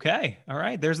 Wow. Okay. All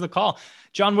right. There's the call.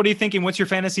 John, what are you thinking? What's your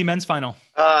fantasy men's final?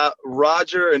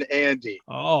 Roger and Andy.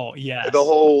 Oh, yes. The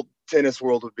whole tennis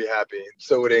world would be happy.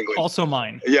 So would England. Also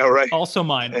mine. Yeah, right. Also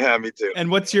mine. Yeah, me too.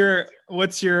 And what's your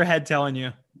head telling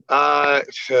you?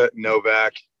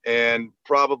 Novak. And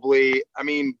probably,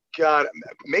 maybe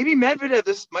Medvedev.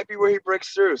 This might be where he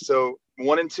breaks through. So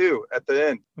 1 and 2 at the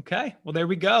end. Okay. Well, there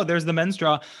we go. There's the men's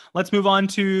draw. Let's move on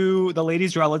to the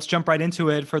ladies draw. Let's jump right into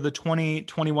it for the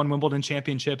 2021 Wimbledon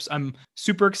Championships. I'm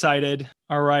super excited.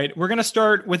 All right. We're going to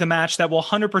start with a match that will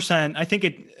 100%. I think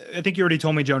you already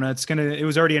told me, Jonah, it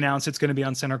was already announced. It's going to be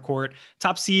on center court.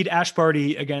 Top seed Ash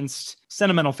Barty against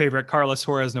sentimental favorite Carla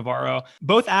Suarez Navarro.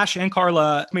 Both Ash and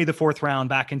Carla made the 4th round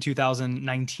back in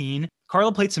 2019.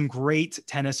 Carla played some great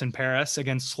tennis in Paris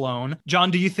against Sloane.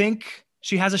 John, do you think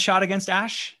she has a shot against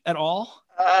Ash at all?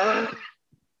 I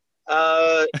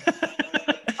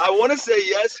want to say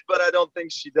yes, but I don't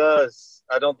think she does.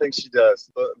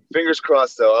 But fingers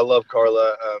crossed, though. I love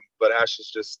Carla, but Ash is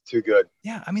just too good.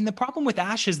 Yeah, I mean, the problem with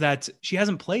Ash is that she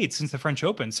hasn't played since the French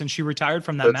Open, since she retired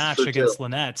from that match against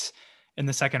Lynette in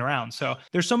the 2nd round. So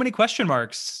there's so many question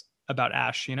marks about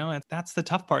Ash, that's the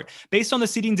tough part. Based on the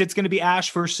seedings, it's going to be Ash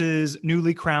versus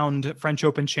newly crowned French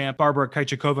Open champ Barbara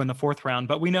Krejcikova in the 4th round.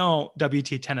 But we know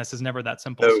WTA tennis is never that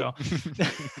simple. No.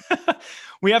 So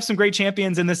we have some great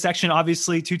champions in this section.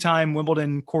 Obviously, 2-time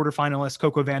Wimbledon quarterfinalist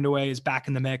Coco Vandeweghe is back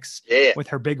in the mix with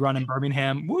her big run in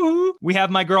Birmingham. Woo! We have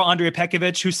my girl Andrea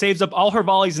Petkovic, who saves up all her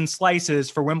volleys and slices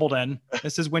for Wimbledon.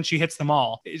 This is when she hits them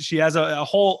all. She has a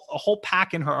whole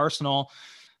pack in her arsenal.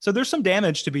 So there's some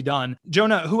damage to be done.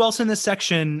 Jonah, who else in this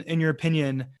section, in your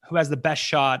opinion, who has the best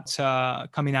shot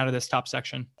coming out of this top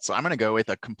section? So I'm going to go with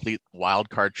a complete wild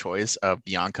card choice of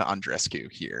Bianca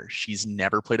Andreescu here. She's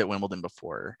never played at Wimbledon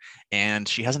before, and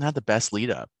she hasn't had the best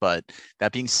lead up. But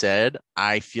that being said,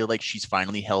 I feel like she's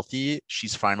finally healthy.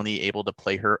 She's finally able to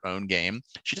play her own game.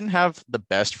 She didn't have the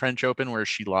best French Open where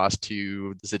she lost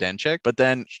to Zidansek, but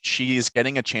then she's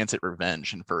getting a chance at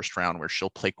revenge in 1st round where she'll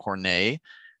play Cornet.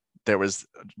 There was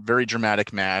a very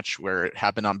dramatic match where it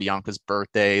happened on Bianca's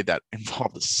birthday that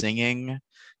involved singing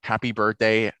happy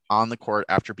birthday on the court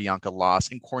after Bianca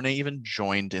lost, and Cornet even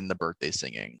joined in the birthday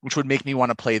singing, which would make me want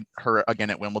to play her again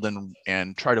at Wimbledon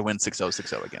and try to win 6-0,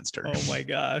 6-0 against her.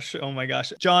 Oh my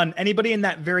gosh. John, anybody in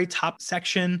that very top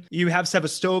section? You have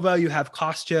Sevastova, you have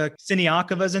Kostya,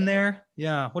 Siniakova's in there.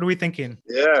 Yeah. What are we thinking?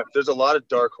 Yeah, there's a lot of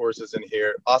dark horses in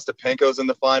here. Ostapenko's in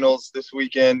the finals this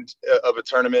weekend of a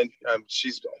tournament.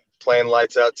 She's playing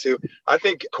lights out too. I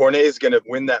think Cornet is going to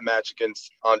win that match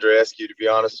against Andreescu, to be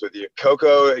honest with you.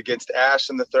 Coco against Ash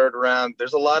in the 3rd round.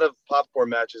 There's a lot of popcorn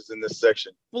matches in this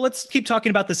section. Well, let's keep talking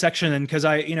about the section then, because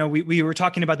we were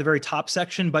talking about the very top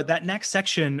section, but that next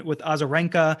section with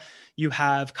Azarenka, you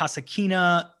have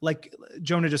Kasatkina, like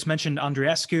Jonah just mentioned,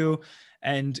 Andreescu,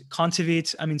 and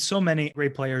Kontaveit. I mean, so many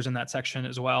great players in that section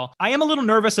as well. I am a little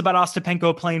nervous about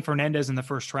Ostapenko playing Fernandez in the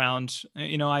 1st round.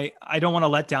 I don't want to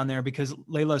let down there because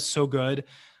Leylah is so good.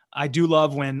 I do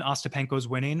love when Ostapenko is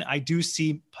winning. I do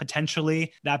see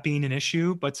potentially that being an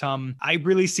issue, but I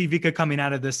really see Vika coming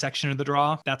out of this section of the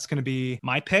draw. That's going to be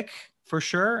my pick for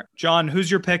sure. John,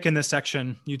 who's your pick in this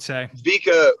section, you'd say?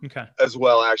 Vika as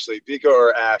well, actually. Vika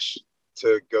or Ash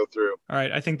to go through. All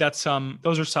right. I think that's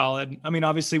those are solid. I mean,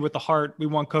 obviously with the heart, we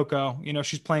want Coco.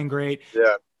 She's playing great.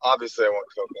 Yeah. Obviously I want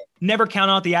Coco. Never count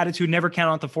out the attitude, never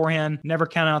count out the forehand, never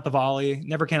count out the volley,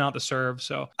 never count out the serve.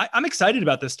 So I'm excited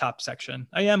about this top section.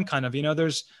 I am kind of,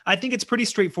 I think it's pretty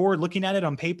straightforward looking at it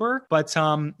on paper, but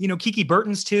Kiki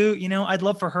Bertens too, I'd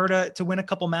love for her to win a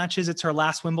couple matches. It's her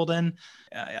last Wimbledon.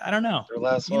 I don't know. Her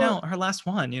last one. Her last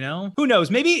one, who knows?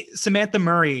 Maybe Samantha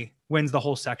Murray wins the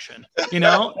whole section.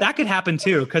 That could happen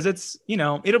too, because it's,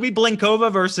 it'll be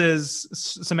Blinkova versus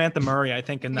Samantha Murray, I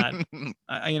think, in that,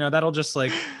 that'll just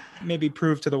like maybe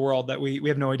prove to the world that we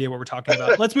have no idea what we're talking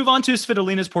about. Let's move on to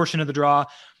Svitolina's portion of the draw.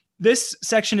 This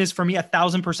section is for me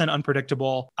 1,000%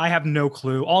 unpredictable. I have no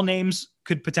clue. All names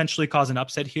could potentially cause an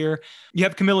upset here. You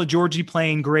have Camila Giorgi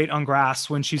playing great on grass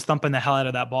when she's thumping the hell out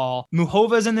of that ball.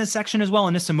 Muhova's in this section as well.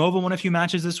 Anisimova won a few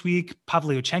matches this week.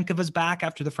 Pavlyuchenkova's back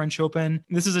after the French Open.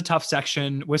 This is a tough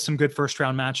section with some good first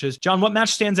round matches. John, what match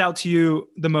stands out to you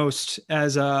the most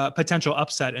as a potential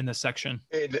upset in this section?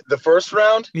 In the first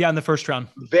round? Yeah, in the first round.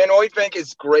 Van Uytvanck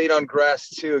is great on grass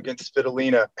too against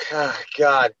Svitolina.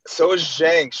 God, so is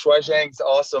Zhang. Shuai Zhang's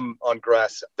awesome on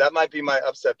grass. That might be my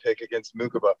upset pick against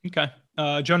Mukova. Okay.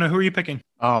 Jonah, who are you picking?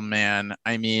 Oh, man.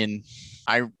 I mean,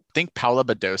 I think Paula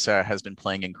Badosa has been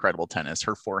playing incredible tennis.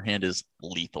 Her forehand is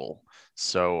lethal.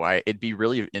 So it'd be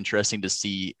really interesting to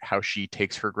see how she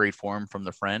takes her great form from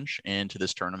the French into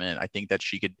this tournament. I think that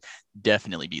she could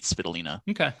definitely beat Svitolina.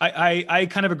 Okay. I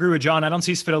kind of agree with John. I don't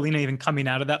see Svitolina even coming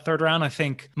out of that third round. I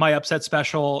think my upset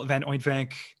special, Van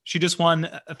Uytvanck, she just won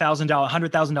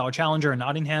 $100,000 challenger in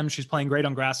Nottingham. She's playing great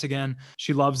on grass again.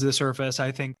 She loves the surface.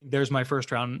 I think there's my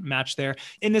first round match there.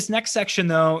 In this next section,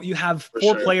 though, you have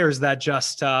four players that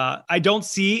just, I don't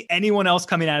see anyone else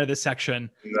coming out of this section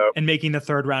and making the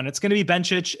third round. It's going to be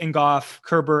Bencic and Goff,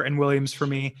 Kerber and Williams for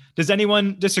me. Does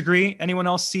anyone disagree? Anyone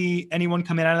else see anyone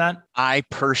coming out of that? I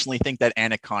personally think that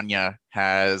Anna Konya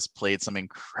has played some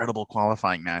incredible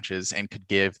qualifying matches and could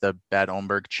give the Bad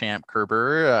Omberg champ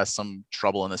Kerber some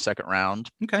trouble in the second round.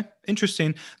 Okay,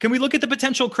 interesting. Can we look at the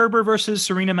potential Kerber versus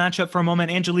Serena matchup for a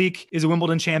moment? Angelique is a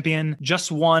Wimbledon champion,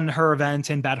 just won her event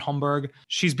in Bad Homburg.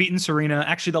 She's beaten Serena.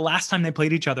 Actually, the last time they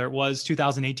played each other was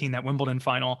 2018, that Wimbledon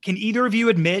final. Can either of you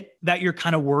admit that you're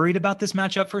kind of worried about this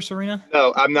matchup for Serena?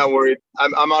 No, I'm not worried.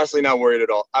 I'm honestly not worried at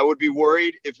all. I would be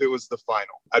worried if it was the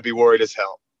final. I'd be worried as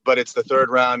hell. But it's the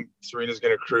third round. Serena's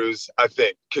going to cruise, I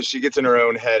think, because she gets in her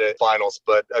own head at finals.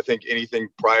 But I think anything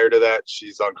prior to that,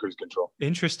 she's on cruise control.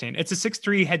 Interesting. It's a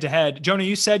 6-3 head-to-head. Jonah,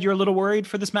 you said you're a little worried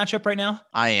for this matchup right now?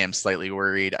 I am slightly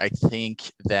worried. I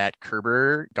think that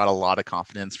Kerber got a lot of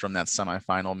confidence from that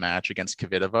semifinal match against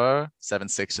Kvitova,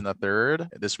 7-6 in the third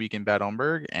this week in Bad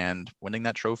Homburg. And winning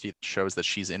that trophy shows that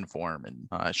she's in form.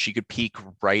 And she could peak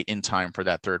right in time for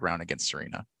that third round against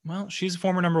Serena. Well, she's a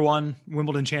former number one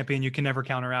Wimbledon champion. You can never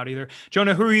count her out either.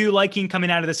 Jonah, who are you liking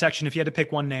coming out of the section if you had to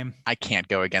pick one name? I can't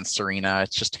go against Serena.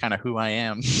 It's just kind of who I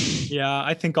am. Yeah,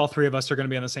 I think all three of us are going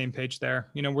to be on the same page there.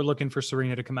 You know, we're looking for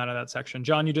Serena to come out of that section.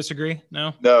 John, you disagree?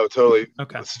 No? No, totally.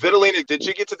 Okay. Svitolina, did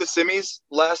you get to the semis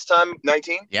last time,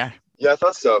 19? Yeah. Yeah, I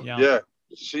thought so. Yeah.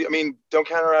 Don't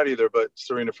count her out either, but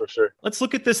Serena for sure. Let's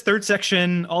look at this third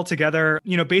section altogether.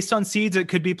 You know, based on seeds, it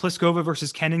could be Pliskova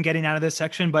versus Kenin getting out of this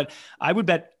section, but I would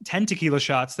bet 10 tequila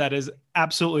shots that is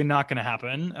absolutely not going to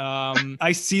happen.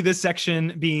 I see this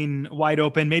section being wide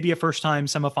open, maybe a first-time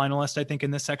semifinalist, I think,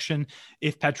 in this section.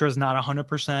 If Petra's not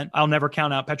 100%, I'll never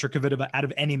count out Petra Kvitova out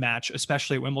of any match,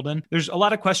 especially at Wimbledon. There's a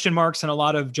lot of question marks and a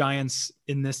lot of giants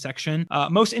in this section.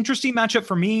 Most interesting matchup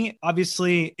for me,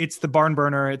 obviously, it's the barn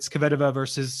burner. It's Kvitova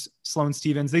versus Sloane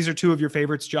Stephens. These are two of your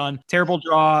favorites, John. Terrible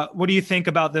draw. What do you think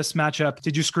about this matchup?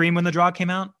 Did you scream when the draw came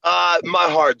out? My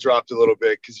heart dropped a little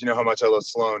bit because you know how much I love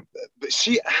Sloane. But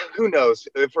who knows?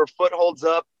 If her foot holds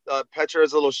up, Petra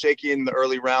is a little shaky in the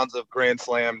early rounds of Grand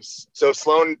Slams. So if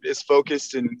Sloane is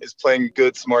focused and is playing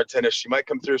good, smart tennis, she might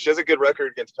come through. She has a good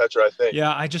record against Petra, I think.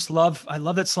 Yeah, I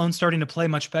love that Sloane's starting to play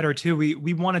much better too.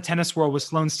 We won a tennis world with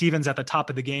Sloane Stephens at the top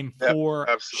of the game for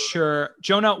sure.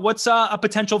 Jonah, what's a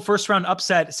potential first round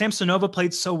upset? Samsonova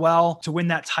played so well to win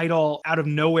that title out of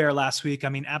nowhere last week. I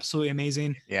mean, absolutely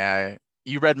amazing. Yeah,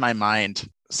 you read my mind.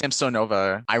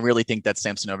 Samsonova, I really think that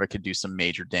Samsonova could do some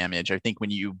major damage. I think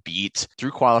when you beat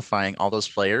through qualifying all those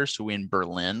players who win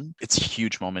Berlin, it's a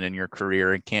huge moment in your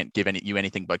career and can't give you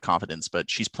anything but confidence.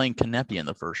 But she's playing Kanepi in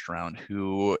the first round,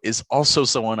 who is also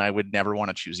someone I would never want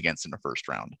to choose against in the first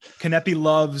round. Kanepi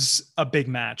loves a big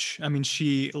match. I mean,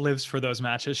 she lives for those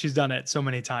matches. She's done it so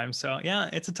many times. So yeah,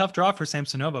 it's a tough draw for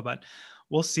Samsonova, but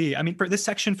we'll see. I mean, for this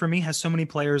section for me has so many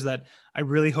players that I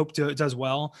really hope does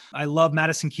well. I love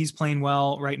Madison Keys playing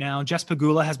well right now. Jess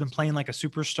Pegula has been playing like a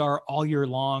superstar all year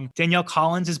long. Danielle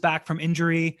Collins is back from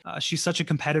injury. She's such a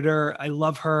competitor. I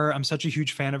love her. I'm such a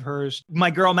huge fan of hers. My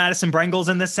girl Madison Brengel's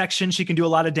in this section. She can do a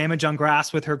lot of damage on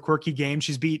grass with her quirky game.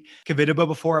 She's beat Kvitova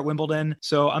before at Wimbledon.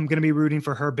 So I'm going to be rooting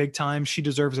for her big time. She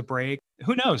deserves a break.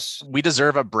 Who knows? We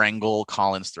deserve a Brengel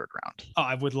Collins third round. Oh,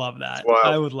 I would love that. Wow.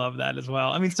 I would love that as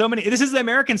well. I mean, so many. This is the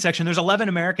American section. There's 11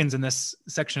 Americans in this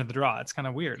section of the draw. It's kind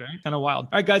of weird, right? Kind of wild.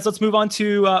 All right, guys, let's move on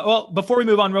to, before we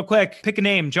move on real quick, pick a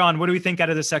name. John, what do we think out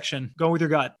of this section? Go with your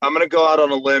gut. I'm going to go out on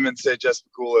a limb and say Jess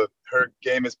Pegula. Her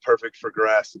game is perfect for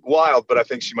grass. Wild, but I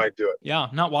think she might do it. Yeah,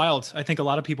 not wild. I think a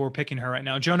lot of people are picking her right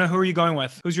now. Jonah, who are you going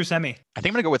with? Who's your semi? I think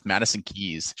I'm going to go with Madison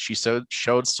Keys. She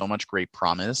showed so much great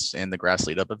promise in the grass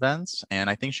lead-up events, and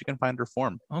I think she can find her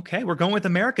form. Okay, we're going with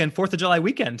America and 4th of July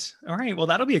weekend. All right, well,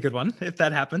 that'll be a good one if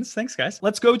that happens. Thanks, guys.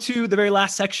 Let's go to the very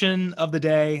last section of the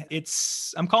day.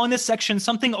 I'm calling this section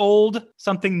something old,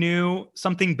 something new,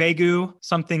 something Begu,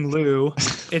 something Lou.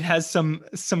 It has some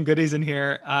goodies in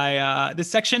here. This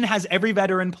section has every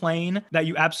veteran playing that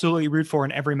you absolutely root for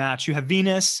in every match. You have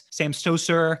Venus, Sam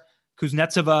Stosur,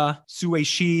 Kuznetsova, Sue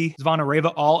Shi,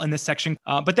 Zvonareva, all in this section.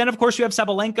 But then, of course, you have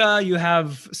Sabalenka, you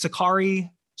have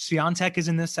Sakari, Swiatek is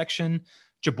in this section,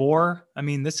 Jabeur. I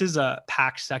mean, this is a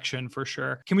packed section for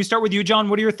sure. Can we start with you, John?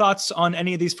 What are your thoughts on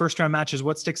any of these first round matches?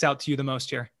 What sticks out to you the most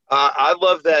here? I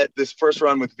love that this first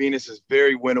run with Venus is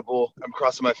very winnable. I'm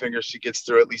crossing my fingers she gets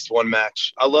through at least one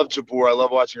match. I love Jabeur. I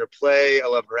love watching her play. I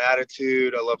love her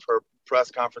attitude. I love her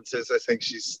press conferences. I think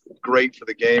she's great for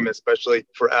the game, especially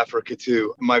for Africa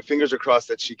too. My fingers are crossed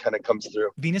that she kind of comes through.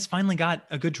 Venus finally got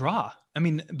a good draw. I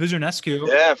mean, Buzarnescu.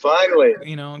 Yeah, finally.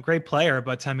 Great player,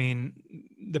 but I mean,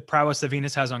 the prowess that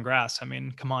Venus has on grass. I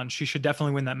mean, come on, she should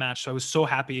definitely win that match. So I was so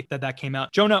happy that came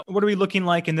out. Jonah, what are we looking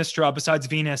like in this draw besides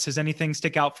Venus? Does anything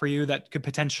stick out for you that could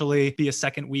potentially be a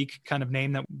second week kind of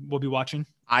name that we'll be watching?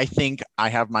 I think I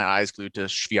have my eyes glued to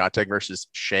Swiatek versus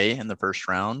Shea in the first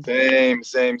round.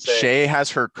 Same. Shea has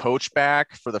her coach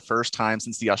back for the first time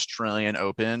since the Australian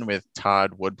Open with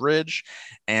Todd Woodbridge,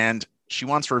 and she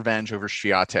wants revenge over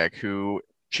Swiatek, who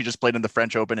she just played in the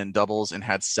French Open in doubles and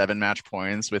had 7 match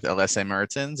points with Alessia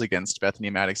Mertens against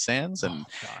Bethany Mattek-Sands and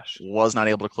was not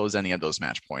able to close any of those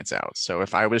match points out. So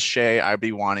if I was Shea, I'd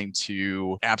be wanting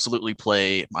to absolutely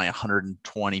play my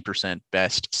 120%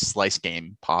 best slice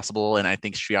game possible. And I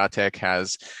think Swiatek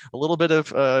has a little bit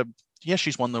of,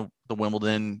 she's won the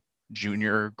Wimbledon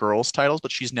junior girls titles,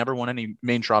 but she's never won any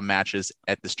main draw matches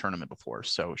at this tournament before.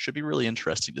 So it should be really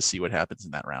interesting to see what happens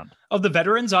in that round. Of the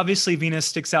veterans, obviously Venus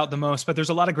sticks out the most, but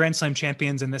there's a lot of Grand Slam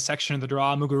champions in this section of the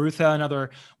draw. Muguruza, another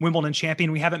Wimbledon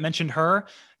champion. We haven't mentioned her.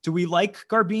 Do we like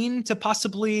Garbine to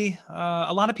possibly,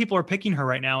 a lot of people are picking her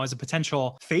right now as a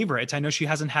potential favorite. I know she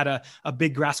hasn't had a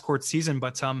big grass court season,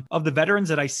 but of the veterans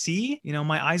that I see,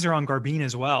 my eyes are on Garbine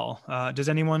as well. Does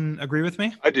anyone agree with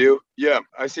me? I do. Yeah,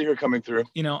 I see her coming through.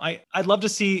 I'd love to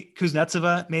see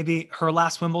Kuznetsova, maybe her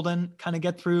last Wimbledon, kind of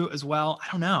get through as well.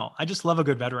 I don't know. I just love a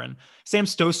good veteran. Sam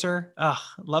Stosur.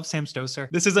 Love Sam Stosur.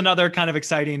 This is another kind of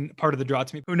exciting part of the draw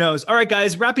to me. Who knows? All right,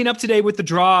 guys, wrapping up today with the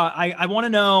draw. I want to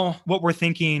know what we're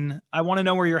thinking. I want to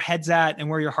know where your head's at and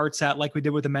where your heart's at, like we did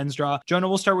with the men's draw. Jonah,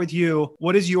 we'll start with you.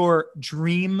 What is your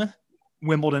dream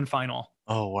Wimbledon final?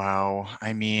 Oh, wow.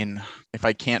 I mean, if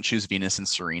I can't choose Venus and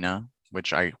Serena,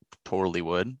 which I totally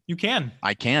would. You can.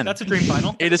 I can. That's a dream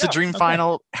final. It is a dream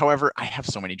final. However, I have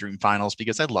so many dream finals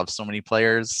because I love so many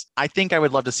players. I think I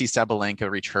would love to see Sabalenka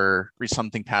reach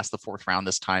something past the 4th round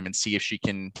this time and see if she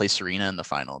can play Serena in the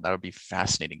final. That would be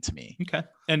fascinating to me. Okay.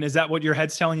 And is that what your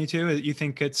head's telling you too? You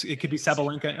think it could be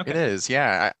Sabalenka? Okay. It is.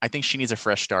 Yeah. I think she needs a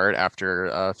fresh start after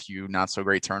a few not so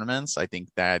great tournaments. I think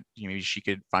that maybe she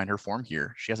could find her form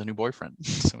here. She has a new boyfriend,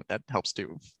 so that helps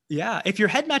too. Yeah. If your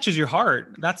head matches your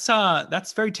heart, that's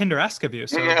very Tinder-esque of you.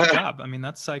 So good job. I mean,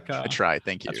 that's like, I tried.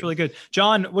 Thank you. That's really good.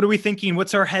 John, what are we thinking?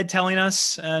 What's our head telling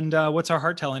us? And what's our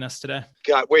heart telling us today?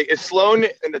 God, wait, is Sloane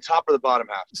in the top or the bottom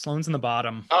half? Sloane's in the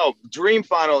bottom. Oh, dream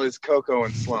final is Coco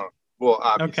and Sloane. Well,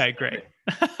 obviously. Okay, great.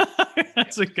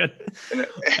 That's a good.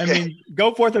 I mean,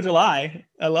 go 4th of July.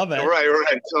 I love it.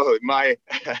 Right. Totally.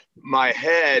 My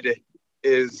head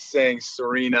is saying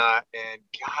Serena and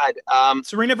God.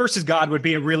 Serena versus God would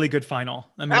be a really good final.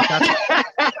 I mean, that's.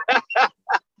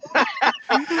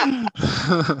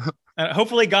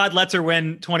 Hopefully God lets her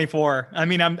win 24. I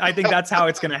mean, I think that's how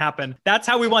it's going to happen. That's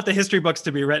how we want the history books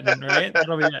to be written, right?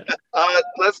 That'll be it.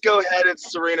 Let's go ahead and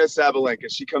Serena Sabalenka.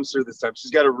 She comes through this time.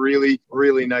 She's got a really,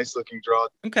 really nice looking draw.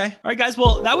 Okay. All right, guys.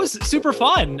 Well, that was super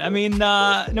fun. I mean,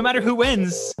 no matter who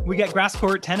wins, we get grass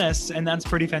court tennis, and that's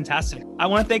pretty fantastic. I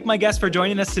want to thank my guests for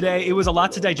joining us today. It was a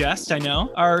lot to digest, I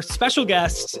know. Our special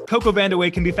guest, Coco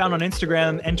Vandeweghe, can be found on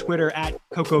Instagram and Twitter at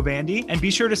Coco Vandy. And be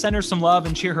sure to send her some love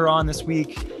and cheer her on this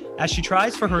week as she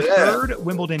tries for her 3rd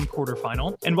Wimbledon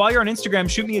quarterfinal. And while you're on Instagram,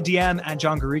 shoot me a DM at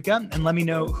John Garica and let me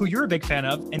know who you're a big fan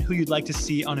of and who you'd like to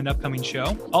see on an upcoming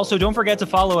show. Also, don't forget to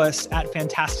follow us at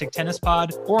Fantastic Tennis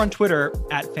Pod or on Twitter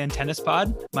at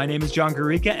FanTennisPod. My name is John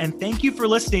Garica, and thank you for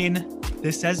listening.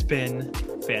 This has been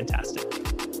fantastic.